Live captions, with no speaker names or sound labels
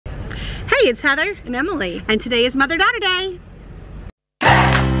Hey, it's Heather and Emily, and today is Mother-Daughter Day.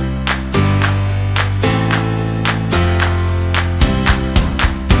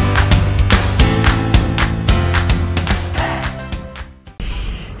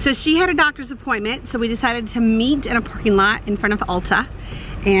 So she had a doctor's appointment, so we decided to meet in a parking lot in front of Ulta.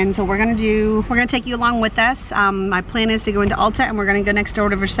 And so we're gonna take you along with us. My plan is to go into Ulta and we're gonna go next door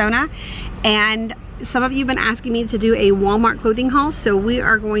to Versona. And some of you have been asking me to do a Walmart clothing haul, so we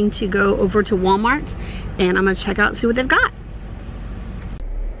are going to go over to Walmart and I'm gonna check out and see what they've got.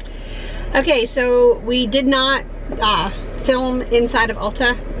 Okay, so we did not film inside of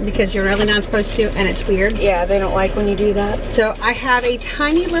Ulta because you're really not supposed to and it's weird. Yeah, they don't like when you do that. So I have a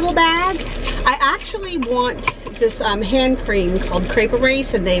tiny little bag. I actually want this hand cream called Crepe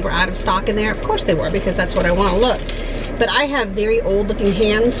Erase, and they were out of stock in there. Of course they were, because that's what I want to look. But I have very old looking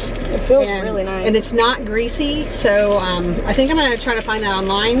hands. It feels really nice. And it's not greasy, so I think I'm going to try to find that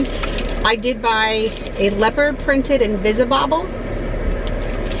online. I did buy a leopard printed Invisibobble.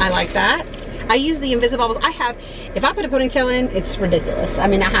 I like that. I use the Invisibobbles. I have, if I put a ponytail in, it's ridiculous. I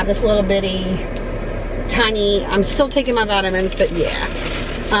mean, I have this little bitty, tiny, I'm still taking my vitamins, but yeah.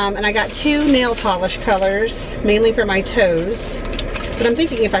 And I got 2 nail polish colors, mainly for my toes. But I'm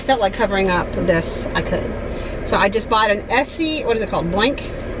thinking if I felt like covering up this, I could. So I just bought an Essie, what is it called, Blank?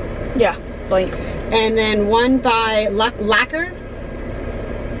 Yeah, Blank. And then one by Lacquer.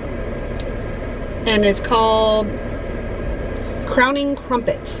 And it's called Crowning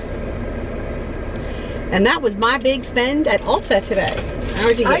Crumpet. And that was my big spend at Ulta today. How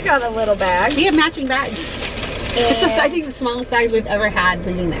would you get? I got a little bag. We have matching bags. It's just, I think, the smallest bags we've ever had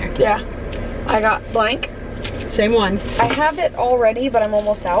leaving there. Yeah. I got Blank. Same one. I have it already, but I'm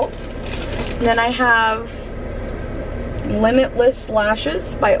almost out. And then I have Limitless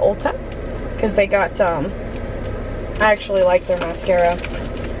Lashes by Ulta, because they got, I actually like their mascara.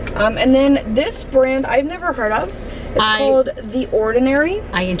 And then this brand I've never heard of. It's called The Ordinary.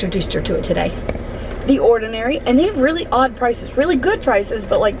 I introduced her to it today. The Ordinary, and they have really odd prices, really good prices,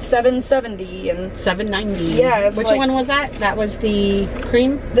 but like $7.70 and $7.90. Yeah. Which one was that? That was the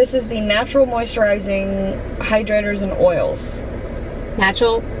cream? This is the Natural Moisturizing Hydrators and Oils.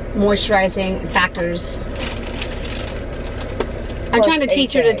 Natural Moisturizing Factors. I'm trying to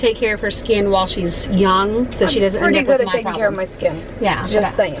teach her to take care of her skin while she's young, so she doesn't end up with my problems. Pretty good at taking care of my skin. Yeah,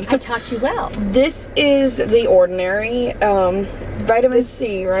 just saying. I taught you well. This is The Ordinary. Vitamin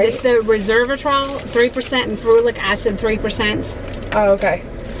C, right? It's the resveratrol 3% and ferulic acid 3%. Oh, okay.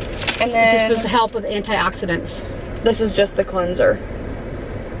 And then this is supposed to help with antioxidants. This is just the cleanser.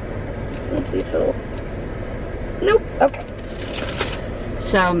 Let's see if it'll. Nope. Okay.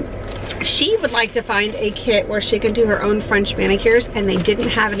 So she would like to find a kit where she can do her own French manicures, and they didn't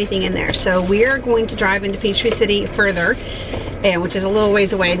have anything in there. So we are going to drive into Peachtree City further, and which is a little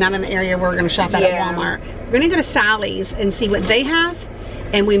ways away, not in the area where we're going to shop at Walmart. We're going to go to Sally's and see what they have,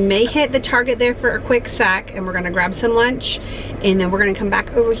 and we may hit the Target there for a quick sec, and we're going to grab some lunch, and then we're going to come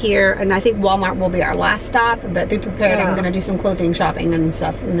back over here, and I think Walmart will be our last stop, but be prepared. I'm going to do some clothing shopping and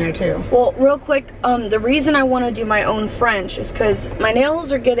stuff in there too. Well, real quick, the reason I want to do my own French is because my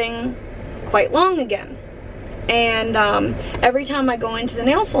nails are getting quite long again, and every time I go into the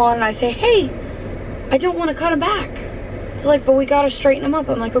nail salon and I say, hey, I don't want to cut them back, they're like, but we got to straighten them up.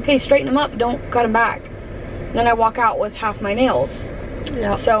 I'm like, okay, straighten them up, don't cut them back. And then I walk out with half my nails.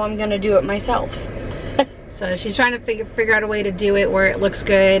 Yep. So I'm gonna do it myself. So she's trying to figure out a way to do it where it looks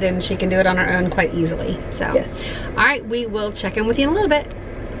good and she can do it on her own quite easily. So yes. All right, we will check in with you in a little bit.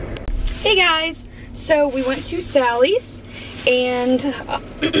 Hey guys, so we went to Sally's and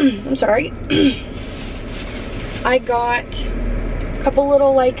I'm sorry, I got a couple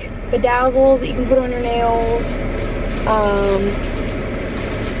little like bedazzles that you can put on your nails.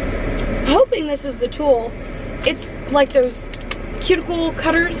 Hoping this is the tool. It's like those cuticle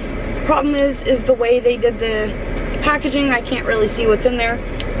cutters. Problem is the way they did the packaging. I can't really see what's in there,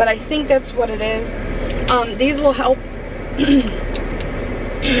 but I think that's what it is. These will help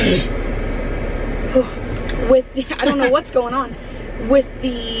with the, I don't know what's going on with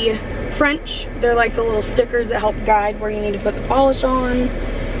the French. They're like the little stickers that help guide where you need to put the polish on.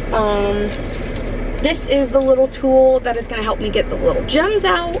 This is the little tool that is going to help me get the little gems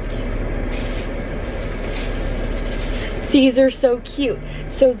out. These are so cute.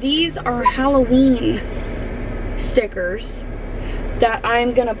 So these are Halloween stickers that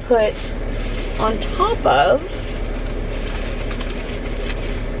I'm gonna put on top of,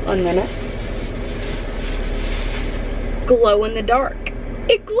 1 minute, glow in the dark.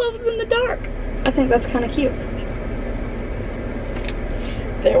 It glows in the dark. I think that's kind of cute.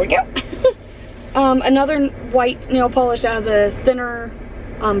 There we go. Another white nail polish that has a thinner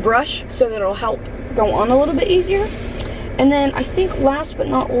brush so that it'll help go on a little bit easier. And then I think last but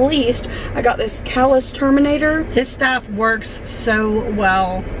not least, I got this callus terminator. This stuff works so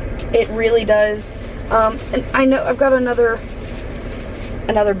well. It really does. And I know I've got another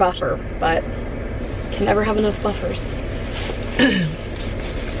buffer, but can never have enough buffers.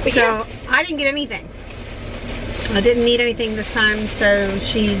 So yeah. I didn't get anything. I didn't need anything this time, so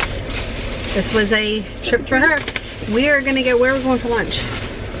this was a trip for her. We are gonna go, where are we going for lunch?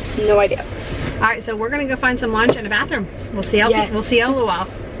 No idea. All right, so we're gonna go find some lunch and a bathroom. We'll see how we'll see how a little while.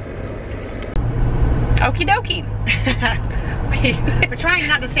 Okie dokie. We're trying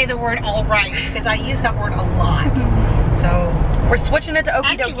not to say the word all right because I use that word a lot. So we're switching it to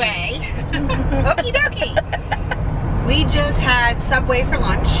okie dokie. Anyway, okie dokie. We just had Subway for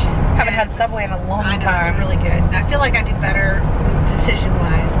lunch. Haven't had Subway in a long time. I know, it's really good. And I feel like I do better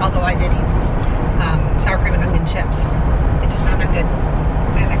decision-wise, although I did eat some sour cream and onion chips. It just sounded good.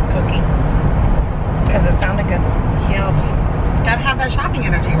 And a cookie. Because it sounded good. Yep. Gotta have that shopping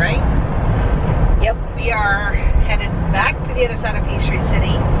energy, right? Yep. We are headed back to the other side of Peachtree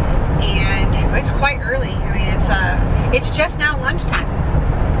City, and it's quite early. I mean, it's just now lunchtime.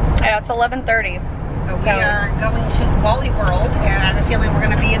 Yeah, it's 11:30. We are going to Wally World, and I have a feeling we're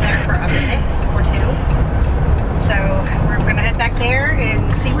going to be in there for a minute or two. So we're going to head back there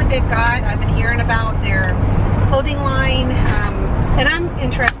and see what they've got. I've been hearing about their clothing line, and I'm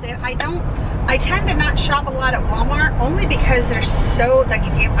interested. I tend to not shop a lot at Walmart, only because they're so, like,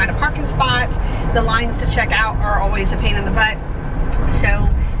 you can't find a parking spot. The lines to check out are always a pain in the butt. So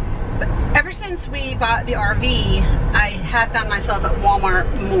ever since we bought the RV, I have found myself at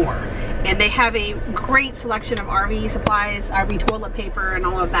Walmart more. And they have a great selection of RV supplies, RV toilet paper, and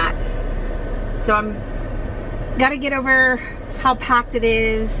all of that. So I'm gotta get over how packed it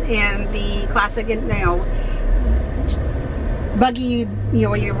is, and the classic, you know, buggy, you know,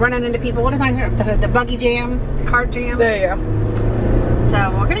 when you're running into people. What am I hearing? The buggy jam, the cart jams. There you go.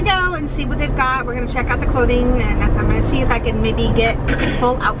 So we're gonna go and see what they've got. We're gonna check out the clothing, and I'm gonna see if I can maybe get a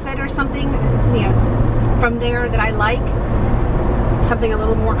full outfit or something, you know, from there that I like. Something a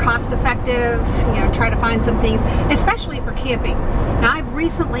little more cost effective, you know, try to find some things, especially for camping. Now, I've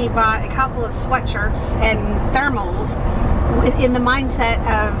recently bought a couple of sweatshirts and thermals in the mindset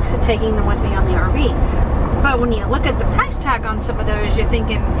of taking them with me on the RV. But when you look at the price tag on some of those, you're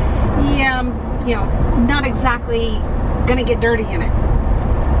thinking, yeah, I'm, you know, not exactly gonna get dirty in it.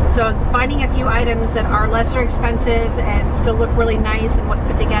 So finding a few items that are lesser expensive and still look really nice and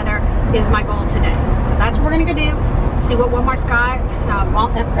put together is my goal today. So that's what we're gonna go do. See what Walmart's got.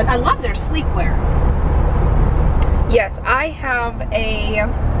 I love their sleepwear. Yes, I have a...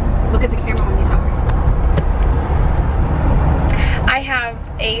 Look at the camera when you talk. I have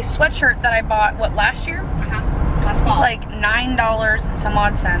a sweatshirt that I bought, what, last year? Last fall. It's like $9 and some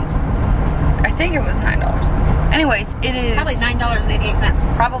odd cents. I think it was $9. Anyways, it is... Probably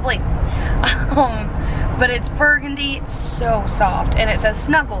 $9.88. Probably. But it's burgundy, it's so soft, and it says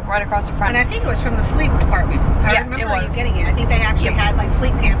snuggle right across the front. And I think it was from the sleep department. I remember you getting it. I think they actually had like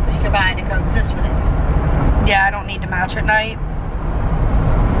sleep pants that you could buy to coexist with it. Yeah, I don't need to match at night.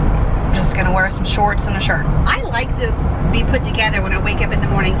 I'm just gonna wear some shorts and a shirt. I like to be put together when I wake up in the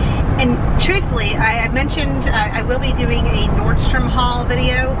morning. And truthfully, I mentioned I will be doing a Nordstrom haul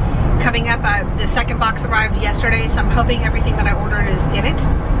video coming up. The second box arrived yesterday, so I'm hoping everything that I ordered is in it.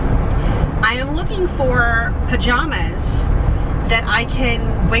 I am looking for pajamas that I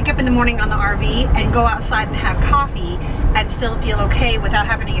can wake up in the morning on the RV and go outside and have coffee and still feel okay without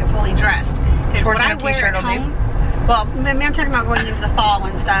having to get fully dressed. Because what I wear at home, well, I'm talking about going into the fall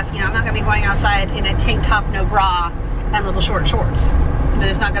and stuff. You know, I'm not going to be going outside in a tank top, no bra, and little short shorts. I'm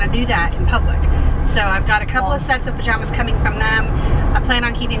just not going to do that in public. So I've got a couple of sets of pajamas coming from them. I plan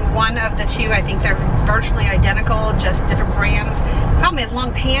on keeping one of the two. I think they're virtually identical, just different brands. The problem is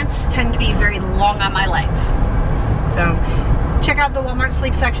long pants tend to be very long on my legs. So check out the Walmart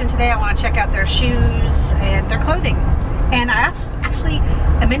sleep section today. I want to check out their shoes and their clothing. And I actually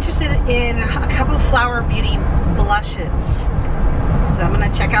am interested in a couple of Flower Beauty blushes. So I'm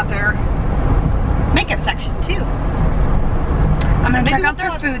going to check out their makeup section too. I'm going to check out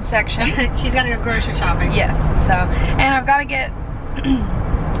their food section. She's got to go grocery shopping. Yes. So, and I've got to get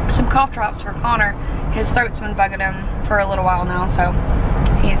some cough drops for Connor. His throat's been bugging him for a little while now, so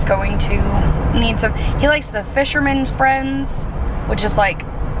he's going to need some. He likes the Fisherman's Friends, which is like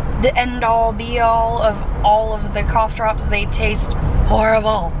the end-all be-all of all of the cough drops. They taste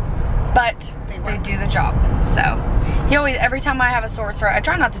horrible, but they do the job. So he always, every time I have a sore throat, I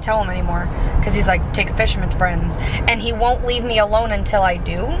try not to tell him anymore, because he's like, take a Fisherman's Friends, and he won't leave me alone until I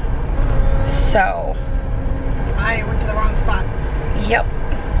do. So I went to the wrong spot. Yep.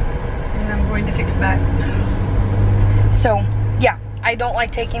 And I'm going to fix that. So, yeah, I don't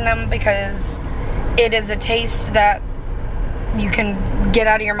like taking them because it is a taste that you can get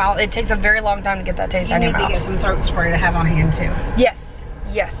out of your mouth. It takes a very long time to get that taste out of your mouth. You need to get some throat spray to have on hand too. Yes,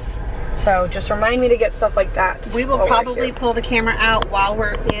 yes. So just remind me to get stuff like that. We will probably pull the camera out while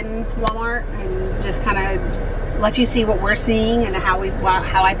we're in Walmart and just kind of let you see what we're seeing and how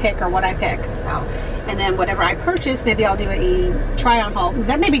I pick or what I pick. So, and then whatever I purchase, maybe I'll do a try-on haul.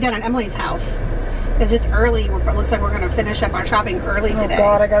 That may be done at Emily's house because it's early. It looks like we're going to finish up our shopping early today. Oh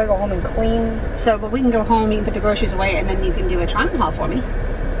God, I gotta go home and clean. So, but we can go home, you can put the groceries away, and then you can do a try-on haul for me.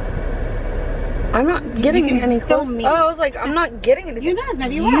 I'm not getting any clothes. Me. Oh, I was like, I'm not getting anything. You know,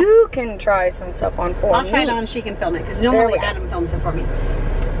 maybe you can try some stuff on for me. I'll try it on, she can film it, because normally Adam films it for me.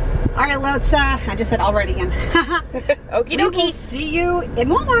 All right, let's, I just said all right again. Okie dokie. We will see you in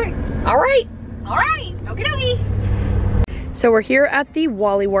Walmart. All right. All right, okie dokie. So we're here at the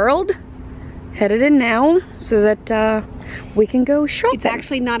Wally World. Headed in now so that we can go shopping. It's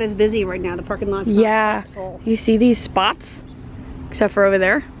actually not as busy right now. The parking lot's not full. You see these spots? Except for over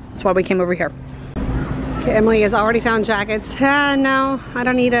there. That's why we came over here. Okay, Emily has already found jackets. No, I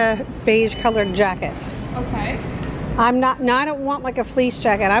don't need a beige colored jacket. Okay. I don't want like a fleece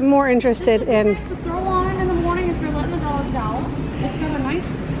jacket. I'm more interested in... Nice to throw on in the morning if you're letting the dogs out. It's got a nice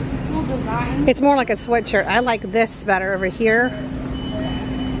little design. It's more like a sweatshirt. I like this better over here.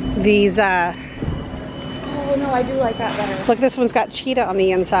 These, oh no, I do like that better. Look, this one's got cheetah on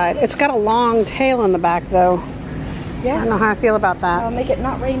the inside. It's got a long tail in the back though. Yeah. I don't know how I feel about that. I'll make it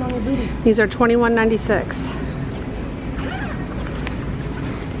not rain on your booty. These are $21.96.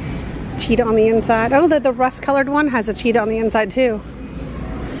 Cheetah on the inside. Oh, the rust colored one has a cheetah on the inside too.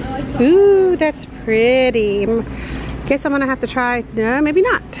 I like that. Ooh, that's pretty. Guess I'm gonna have to try, no, maybe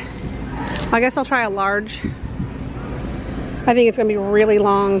not. I guess I'll try a large. I think it's gonna be really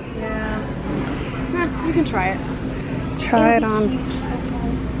long. Yeah. You can try it. Try it on.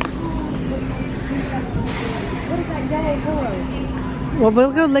 What is that yellow pillow? Well,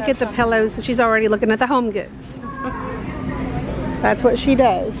 we'll go look at the pillows. She's already looking at the home goods. That's what she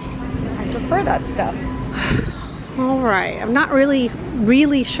does. I prefer that stuff. All right. I'm not really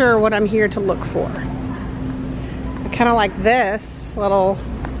sure what I'm here to look for. I kind of like this little.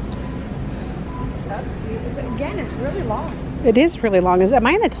 That's cute. Again, it's really long. It is really long. Am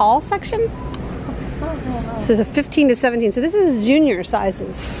I in the tall section? Oh, This is a 15 to 17. So this is junior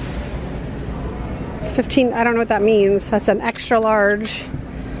sizes. 15, I don't know what that means. That's an extra large.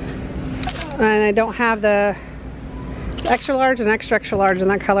 And I don't have the extra large and extra large in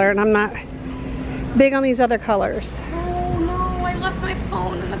that color. And I'm not big on these other colors. Oh no, I left my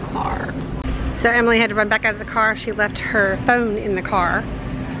phone in the car. So Emily had to run back out of the car. She left her phone in the car.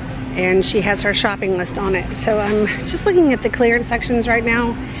 And she has her shopping list on it. So I'm just looking at the clearance sections right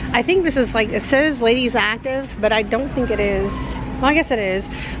now. I think this is like, it says ladies active, but I don't think it is. Well, I guess it is.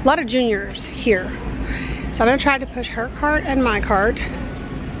 A lot of juniors here. So I'm gonna try to push her cart and my cart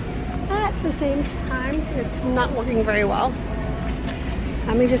at the same time. It's not working very well.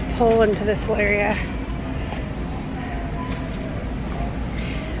 Let me just pull into this area.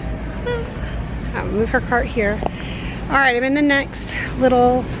 I'll move her cart here. All right, I'm in the next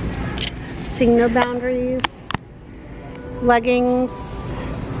little, seeing no boundaries, leggings.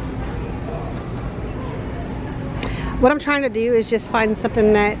 What I'm trying to do is just find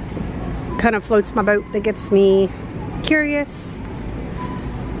something that kind of floats my boat, that gets me curious.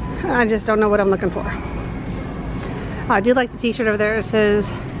 I just don't know what I'm looking for. I do like the t-shirt over there. It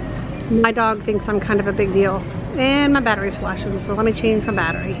says, my dog thinks I'm kind of a big deal. And my battery's flashing, so let me change my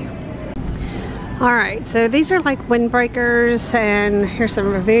battery. All right, so these are like windbreakers, and here's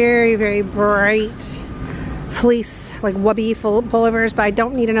some very, very bright fleece, like wubby pullovers, but I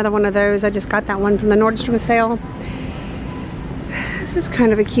don't need another one of those. I just got that one from the Nordstrom sale. This is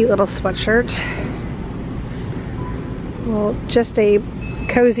kind of a cute little sweatshirt. Well, just a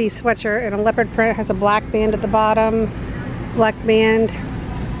cozy sweatshirt in a leopard print. It has a black band at the bottom, black band,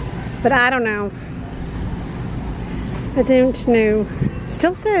 but I don't know. I don't know. It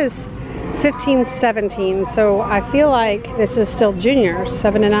still says 15-17, so I feel like this is still junior,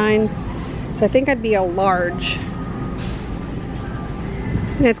 7 to 9. So I think I'd be a large.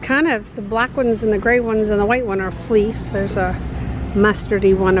 And it's kind of, the black ones and the gray ones and the white one are fleece. There's a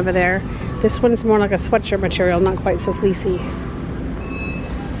mustardy one over there. This one's more like a sweatshirt material, not quite so fleecy.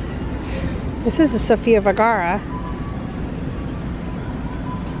 This is a Sofia Vergara.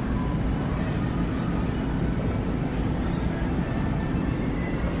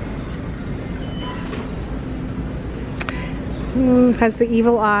 Has the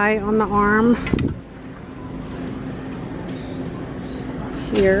evil eye on the arm.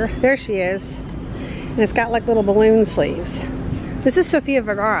 here. There she is. And it's got like little balloon sleeves. This is Sofia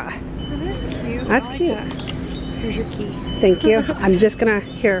Vergara. That is cute. That's I like cute. That. Here's your key. Thank you. I'm just gonna,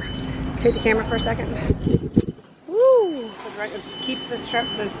 here, take the camera for a second. Woo! Let's keep the strap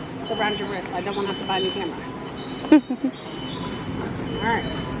around your wrist. I don't want to have to buy a new camera. Alright.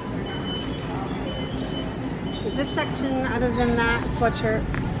 So this section, other than that sweatshirt,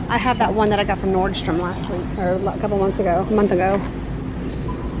 I have that one that I got from Nordstrom last week, or a couple months ago, a month ago.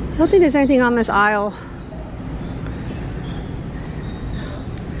 I don't think there's anything on this aisle.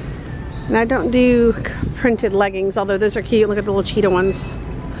 And I don't do printed leggings, although those are cute. Look at the little cheetah ones.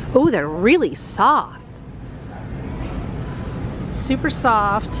 Oh, they're really soft. Super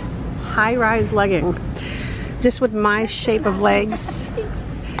soft, high-rise legging. Just with my shape of legs.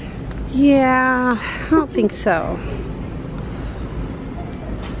 Yeah, I don't think so.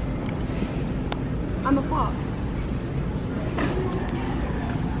 I'm a fox.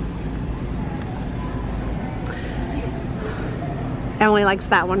 Emily likes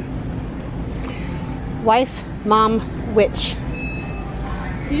that one. Wife, mom, witch.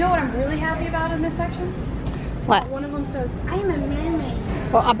 You know what I'm really happy about in this section? What? One of them says, I'm a mermaid.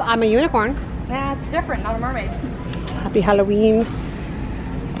 Well, I'm a unicorn. Nah, it's different, not a mermaid. Happy Halloween.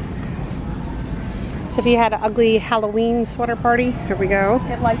 So if you had an ugly Halloween sweater party, here we go.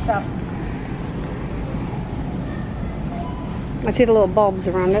 It lights up. I see the little bulbs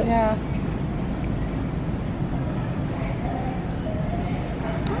around it. Yeah.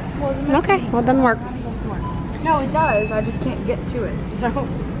 Okay, well it doesn't work. No, it does. I just can't get to it. So.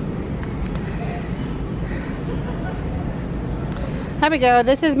 There we go.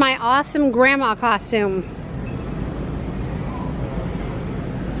 This is my awesome grandma costume.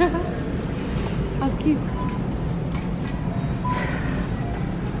 That's cute.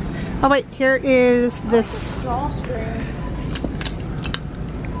 Oh wait, here is this. Drawstring.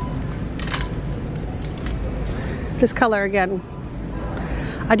 This color again.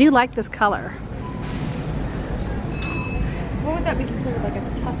 I do like this color. What would that be considered, like a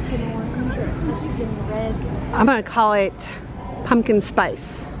Tuscan orange or a Tuscan red? I'm gonna call it pumpkin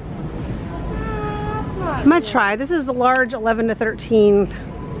spice. I'm gonna try. This is the large 11 to 13.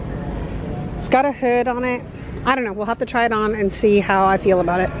 It's got a hood on it. I don't know. We'll have to try it on and see how I feel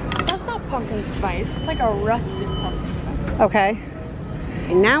about it. That's not pumpkin spice. It's like a rusted pumpkin spice. Okay.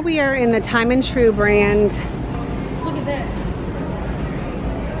 And now we are in the Time and True brand. Look at this.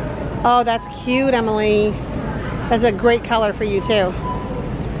 Oh, that's cute, Emily. That's a great color for you too.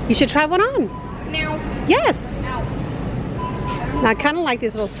 You should try one on. Now. Yes. Now. Now I kind of like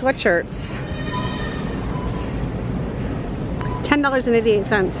these little sweatshirts.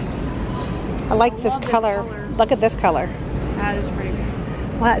 $10.88. I like this color. Look at this color. That is pretty.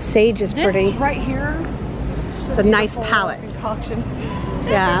 Well, that sage is pretty. This right here. It's a nice palette. Concoction.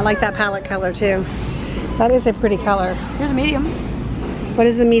 Yeah, I like that palette color too. That is a pretty color. Here's a medium. What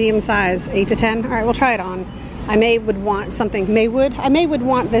is the medium size? 8 to 10? All right, we'll try it on. I may would want something. I may would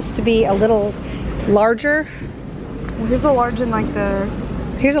want this to be a little larger. Well, here's a large in like the.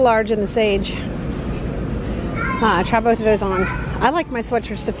 Here's a large in the sage. Try both of those on. I like my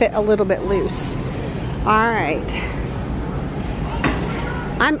sweatshirts to fit a little bit loose. All right.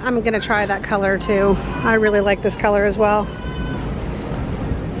 I'm gonna try that color too. I really like this color as well.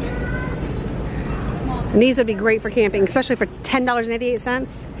 And these would be great for camping, especially for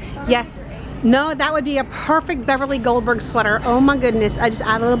 $10.88. Yes. No, that would be a perfect Beverly Goldberg sweater. Oh my goodness. I just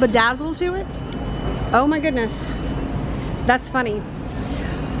add a little bedazzle to it. Oh my goodness. That's funny.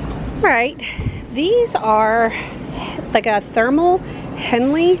 All right. These are like a thermal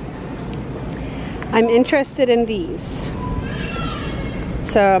Henley. I'm interested in these.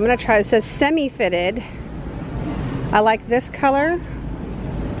 So I'm gonna try. It says semi-fitted. I like this color.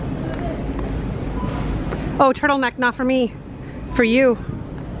 Oh, turtleneck, not for me, for you.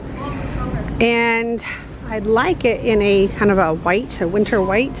 And I'd like it in a kind of a white, a winter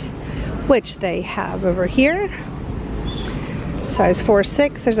white, which they have over here. Size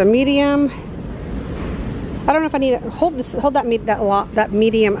 4-6. There's a medium. I don't know if I need to hold that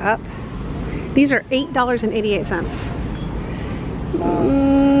medium up. These are $8.88. Small.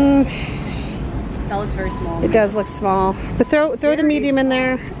 That looks very small. It does look small. But throw the medium in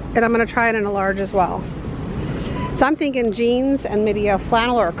there, and I'm gonna try it in a large as well. So I'm thinking jeans and maybe a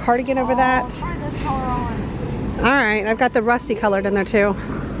flannel or a cardigan over that. Try this color on. All right, I've got the rusty colored in there too.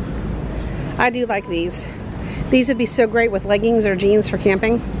 I do like these. These would be so great with leggings or jeans for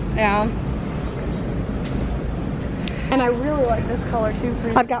camping. Yeah. And I really like this color too.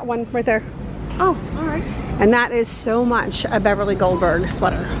 I've got one right there. Oh, all right. And that is so much a Beverly Goldberg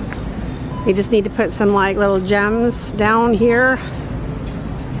sweater. You just need to put some like little gems down here.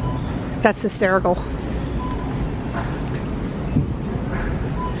 That's hysterical.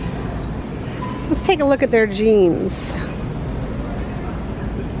 Let's take a look at their jeans.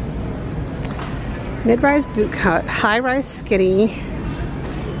 Mid-rise boot cut, high-rise skinny.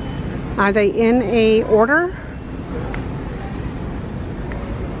 Are they in a order?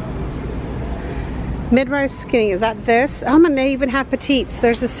 Mid-rise skinny, is that this? Oh, and they even have petites.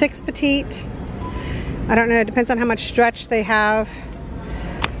 There's a 6 petite. I don't know, it depends on how much stretch they have.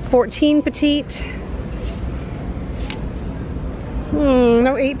 14 petite.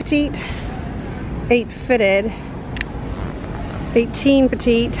 No 8 petite. 8 fitted. 18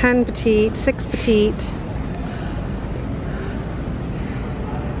 petite, 10 petite, 6 petite.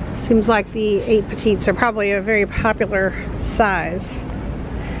 Seems like the 8 petites are probably a very popular size.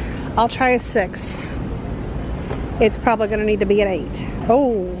 I'll try a 6. It's probably going to need to be an 8.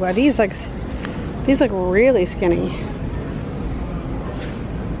 Oh, these look really skinny.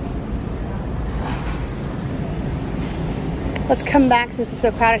 Let's come back since it's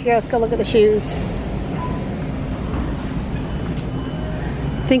so crowded here. Let's go look at the shoes.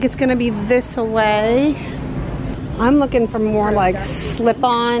 I think it's going to be this way. I'm looking for more like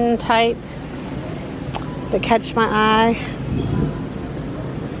slip-on type that catch my eye.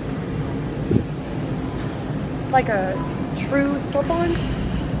 Like a true slip-on?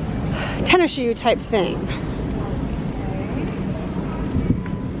 Tennis shoe type thing.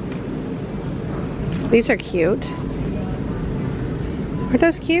 These are cute. Are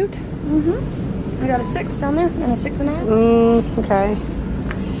those cute? Mm-hmm. I got a 6 down there and a 6.5. Okay.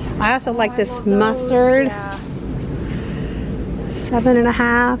 I also like this mustard. Yeah.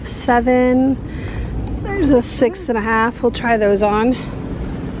 7.5, 7. There's a 6.5. We'll try those on.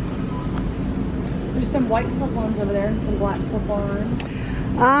 There's some white slip-ons over there and some black slip-ons.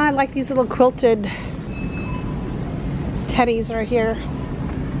 I like these little quilted teddies right here.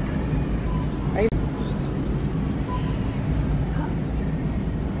 Right.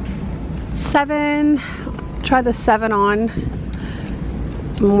 7. Try the 7 on.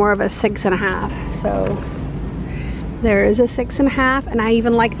 More of a 6.5. So there is a 6.5, and I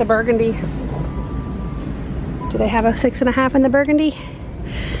even like the burgundy. Do they have a 6.5 in the burgundy?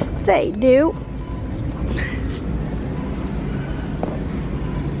 They do.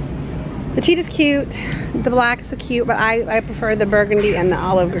 The cheetah's cute. The black is cute, but I prefer the burgundy and the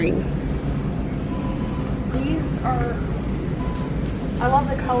olive green. These are, I love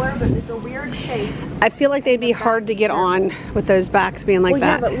the color, but it's a weird shape. I feel like they'd be hard to get on with those backs being like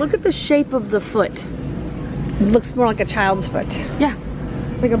that. Yeah, but look at the shape of the foot. It looks more like a child's foot. Yeah,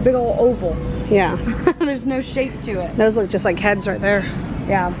 it's like a big old oval. Yeah. There's no shape to it. Those look just like heads right there.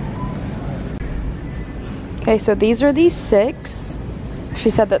 Yeah. Okay, so these are the 6. She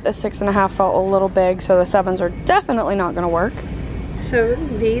said that the 6.5 felt a little big, so the 7s are definitely not going to work. So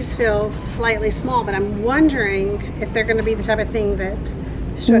these feel slightly small, but I'm wondering if they're going to be the type of thing that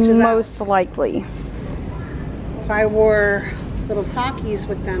stretches out. Most likely. If I wore little sockies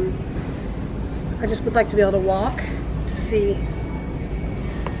with them, I just would like to be able to walk to see.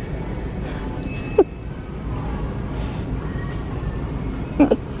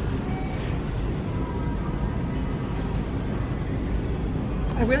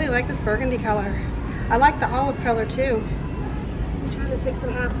 I really like this burgundy color. I like the olive color too. Try the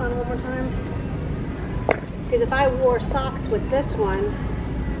 6.5 on one more time. Because if I wore socks with this one,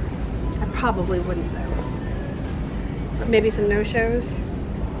 I probably wouldn't though. But maybe some no-shows.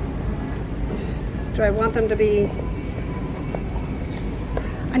 Do I want them to be?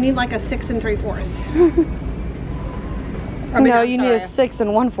 I need like a 6 3/4. No, you need a 6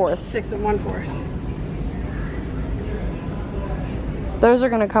 1/4. 6 1/4. Those are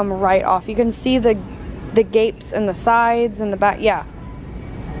gonna come right off. You can see the gapes in the sides and the back. Yeah.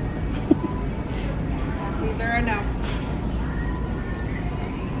 These are a no.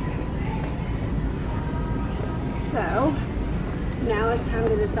 So now it's time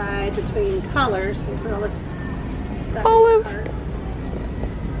to decide between colors. We'll put all this stuff Olive. apart.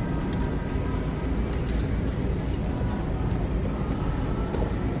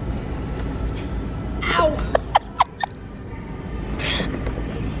 Ow!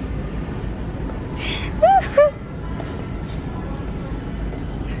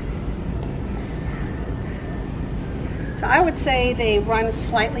 So I would say they run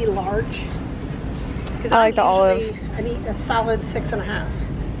slightly large. I like the olive. I need a solid 6.5.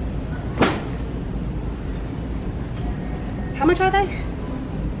 How much are they?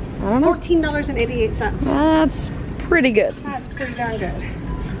 I don't know. $14.88. That's pretty good. That's pretty darn good.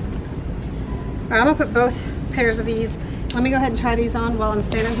 All right, I'm gonna put both pairs of these. Let me go ahead and try these on while I'm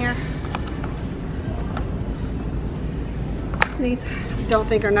standing here. These don't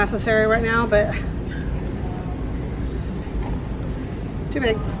think are necessary right now, but too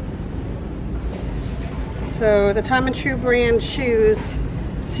big. So the Time and True brand shoes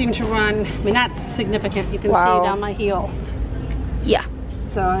seem to run, I mean, that's significant. You can see down my heel. Yeah.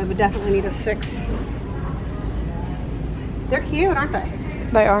 So I would definitely need a 6. They're cute, aren't they?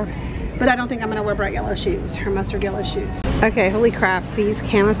 They are. But I don't think I'm gonna wear bright yellow shoes or mustard yellow shoes. Okay, holy crap. These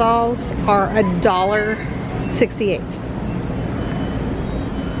camisoles are $1.68.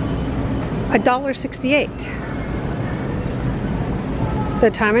 $1.68. The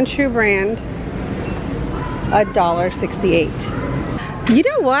Time and True brand, $1.68. You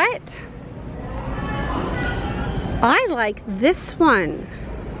know what? I like this one.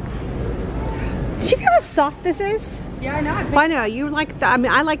 Did you feel how soft this is? Yeah, I know. I know you like that. I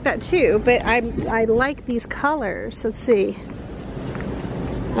mean, I like that too, but I like these colors. Let's see.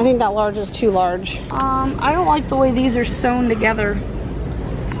 I think that large is too large. I don't like the way these are sewn together.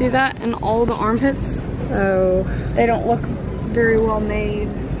 See that? And all the armpits. Oh, They don't look very well made.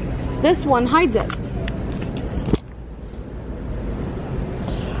 This one hides it.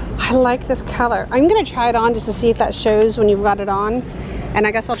 I like this color. I'm gonna try it on just to see if that shows when you've got it on, and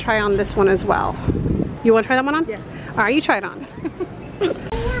I guess I'll try on this one as well. You want to try that one on? Yes. All right, you try it on.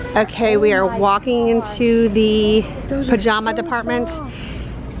 Okay, we are walking into the pajama department. Soft.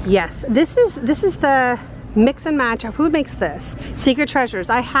 Yes, this is the mix and match. Who makes this? Secret Treasures.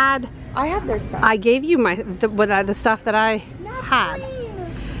 I had their stuff. I gave you the stuff that I had.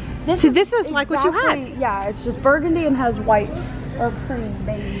 This is like what you had. Yeah, it's just burgundy and has white or cream,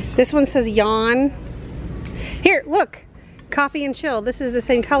 baby. This one says yawn. Here, look. Coffee and chill. This is the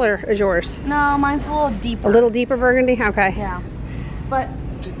same color as yours. No, mine's a little deeper. A little deeper burgundy? Okay. Yeah. But,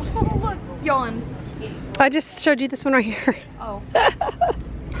 oh, look, yawn. I just showed you this one right here. Oh.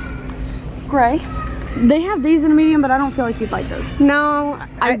 Gray. They have these in a medium, but I don't feel like you'd like those. No,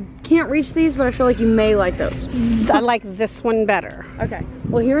 I can't reach these, but I feel like you may like those. I like this one better. Okay.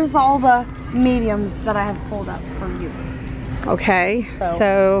 Well, here's all the mediums that I have pulled up for you. Okay.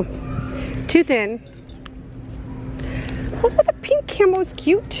 So too thin. Oh, the pink camo's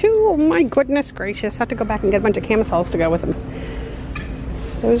cute too. Oh my goodness gracious. I have to go back and get a bunch of camisoles to go with them.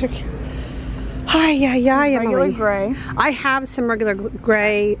 Those are cute. Hi, Regular Emily. gray. I have some regular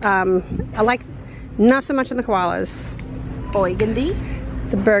gray. I like not so much in the koalas. Burgundy.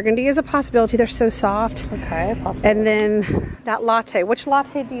 The burgundy is a possibility. They're so soft. Okay, possible. And then that latte. Which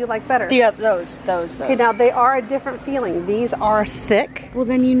latte do you like better? Yeah, those. Okay, now they are a different feeling. These are thick. Well,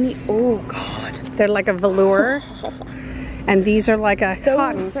 then you need, oh God. They're like a velour. And these are like a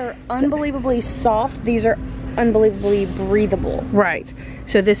cotton. Those are unbelievably soft. These are unbelievably breathable. Right.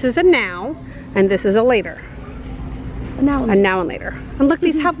 So this is a now, and this is a later. A now and later. And look,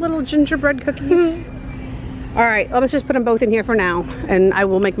 these have little gingerbread cookies. All right, let's just put them both in here for now, and I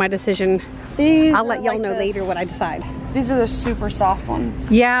will make my decision. I'll let y'all know later what I decide. These are the super soft ones.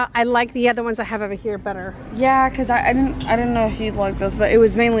 Yeah, I like the other ones I have over here better. Yeah, because I didn't know if you'd like those, but it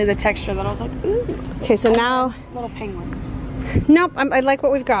was mainly the texture that I was like, ooh. Okay, so now little penguins. Nope, I like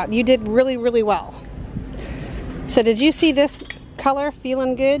what we've got. You did really, really well. So did you see this color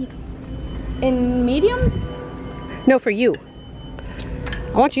feeling good? In medium? No, for you.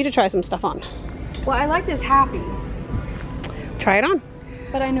 I want you to try some stuff on. Well, I like this happy. Try it on.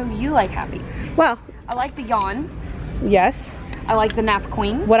 But I know you like happy. Well, I like the yawn. yes. I like the nap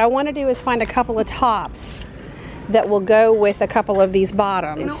queen. What I want to do is find a couple of tops that will go with a couple of these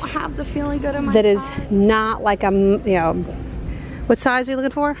bottoms. They don't have the feeling good in my that is size. not like a, you know, what size are you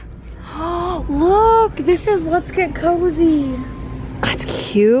looking for? Oh, look, this is Let's Get Cozy. That's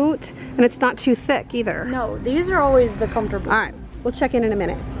cute. And it's not too thick either. No, these are always the comfortable. All right, we'll check in a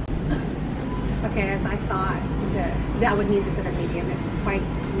minute. Okay, as I thought that I would need this at a medium. It's quite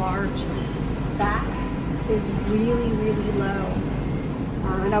large. Back is really, really low.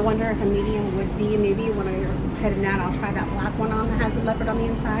 And I wonder if a medium would be, maybe when I'm heading out, I'll try that black one on that has a leopard on the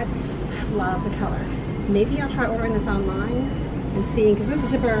inside. I love the color. Maybe I'll try ordering this online and seeing, because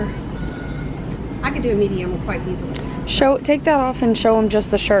this zipper, I could do a medium quite easily. Take that off and show them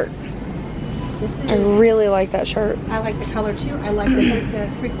just the shirt. This is, I really like that shirt. I like the color too. I like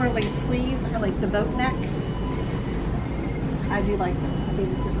the three-quarter length sleeves. I like the boat neck. I do like this. I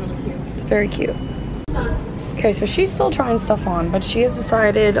think this is really cute. It's very cute. Okay, so she's still trying stuff on, but she has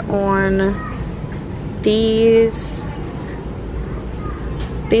decided on these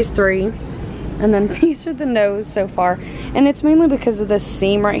three, and then these are the no's so far. And it's mainly because of this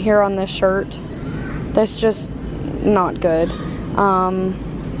seam right here on this shirt. That's just not good.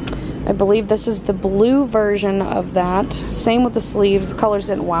 I believe this is the blue version of that. Same with the sleeves. The colors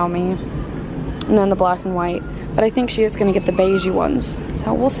didn't wow me. And then the black and white. but I think she is gonna get the beigey ones,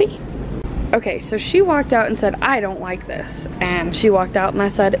 so we'll see. Okay, so she walked out and said, I don't like this. And she walked out and I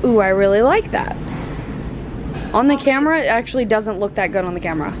said, ooh, I really like that. On the camera, it actually doesn't look that good on the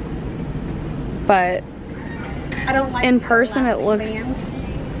camera. But I don't like in person, it looks... band.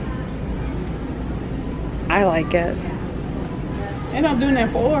 I like it. And I'm doing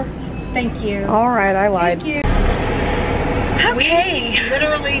that for. Thank you. All right, I lied. Thank you. Okay. We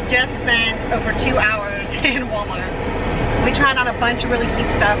literally just spent over 2 hours in Walmart. We tried on a bunch of really cute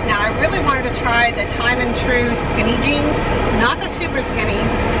stuff. Now, I really wanted to try the Time and True skinny jeans, not the super skinny.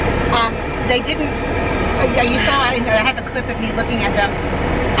 They didn't, you saw, I had the clip of me looking at them.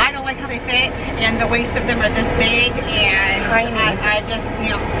 I don't like how they fit, and the waist of them are this big, and tiny. I just, you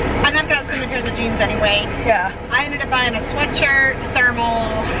know, and I've got so many pairs of jeans anyway. Yeah. I ended up buying a sweatshirt, thermal,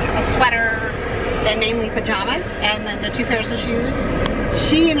 a sweater, and mainly pajamas, and then the 2 pairs of shoes.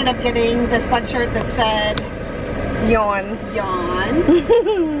 She ended up getting the sweatshirt that said, Yawn.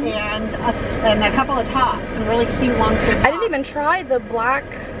 and a couple of tops, some really cute long sleeve tops. I didn't even try the black.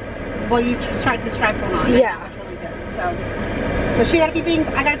 Well, you just tried the striped one on. Yeah. That was really good. So she got a few things,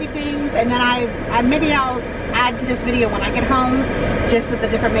 I got a few things, and then I maybe I'll add to this video when I get home, just the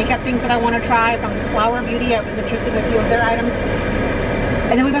different makeup things that I want to try from Flower Beauty. I was interested in a few of their items.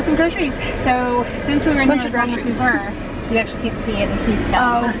 And then we got some groceries. So since we were in there as long as we were, you actually can't see it, the seats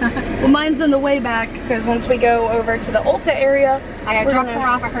down. Oh, well, mine's in the way back because once we go over to the Ulta area, I dropped her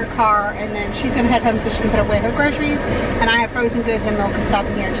off at her car, and then she's gonna head home so she can put away her groceries. And I have frozen goods and milk and stuff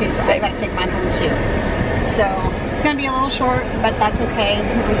in here too, so I gotta take mine home too. So it's gonna be a little short, but that's okay.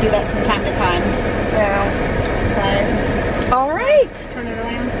 We do that from time to time. Yeah. But All right. turn it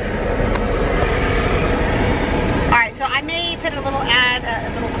around. All right, so I may put a little ad,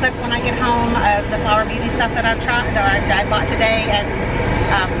 a little clip when I get home of the Flower Beauty stuff that I've tried, that I bought today, and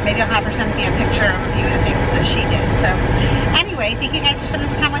maybe I'll have her send me a picture of a few of the things that she did. So anyway, thank you guys for spending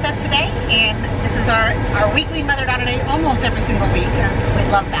some time with us today, and this is our weekly mother-daughter day, almost every single week. We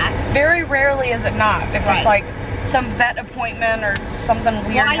love that. Very rarely is it not. If it's like some vet appointment or something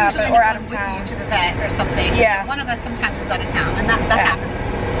weird happen, or out of town. With you to the vet or something. Yeah. One of us sometimes is out of town, and that happens.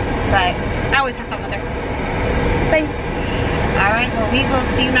 But I always have fun with her. Same. All right, well, we will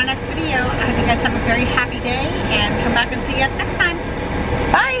see you in our next video. I hope you guys have a very happy day, and come back and see us next time.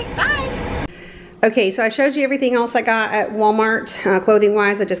 Bye. Bye. Okay, so I showed you everything else I got at Walmart, clothing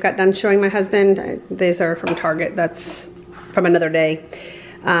wise. I just got done showing my husband. These are from Target. That's from another day.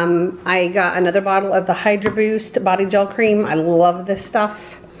 I got another bottle of the Hydra Boost Body Gel Cream. I love this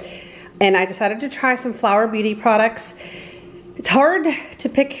stuff. And I decided to try some Flower Beauty products. It's hard to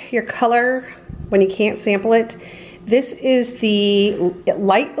pick your color when you can't sample it. This is the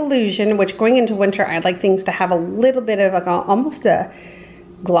Light Illusion, which going into winter, I like things to have a little bit of almost a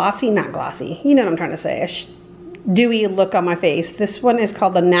glossy, not glossy, you know what I'm trying to say, a dewy look on my face. This one is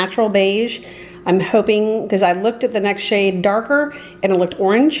called the Natural Beige. I'm hoping, because I looked at the next shade darker and it looked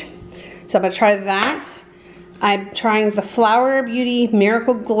orange. So I'm gonna try that. I'm trying the Flower Beauty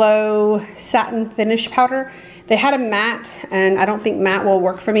Miracle Glow Satin Finish Powder. They had a matte, and I don't think matte will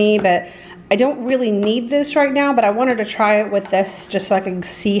work for me, but I don't really need this right now, but I wanted to try it with this just so I can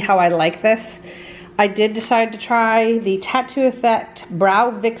see how I like this. I did decide to try the Tattoo Effect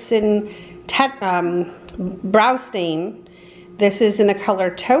Brow Vixen Brow Stain. This is in the color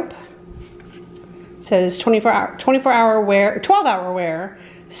Taupe. It says 12-hour wear,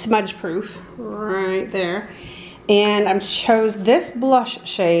 smudge proof, right there. And I chose this blush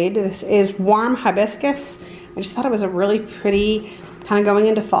shade. This is Warm Hibiscus. I just thought it was a really pretty, kind of going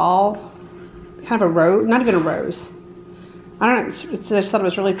into fall, kind of a rose, not even a rose. I don't know, I just thought it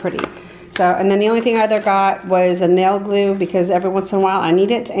was really pretty. So, and then the only thing I other got was a nail glue, because every once in a while I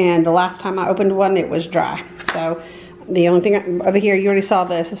need it, and the last time I opened one, it was dry. So, the only thing over here, you already saw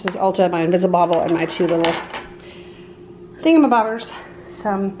this. This is Ulta, my Invisibobble, and my 2 little thingamabobbers.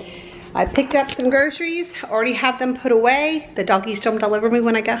 So, I picked up some groceries, already have them put away. The doggies don't deliver me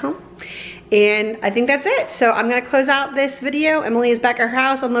when I get home. And I think that's it. So I'm gonna close out this video. Emily is back at her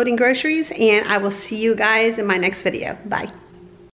house unloading groceries, and I will see you guys in my next video. Bye.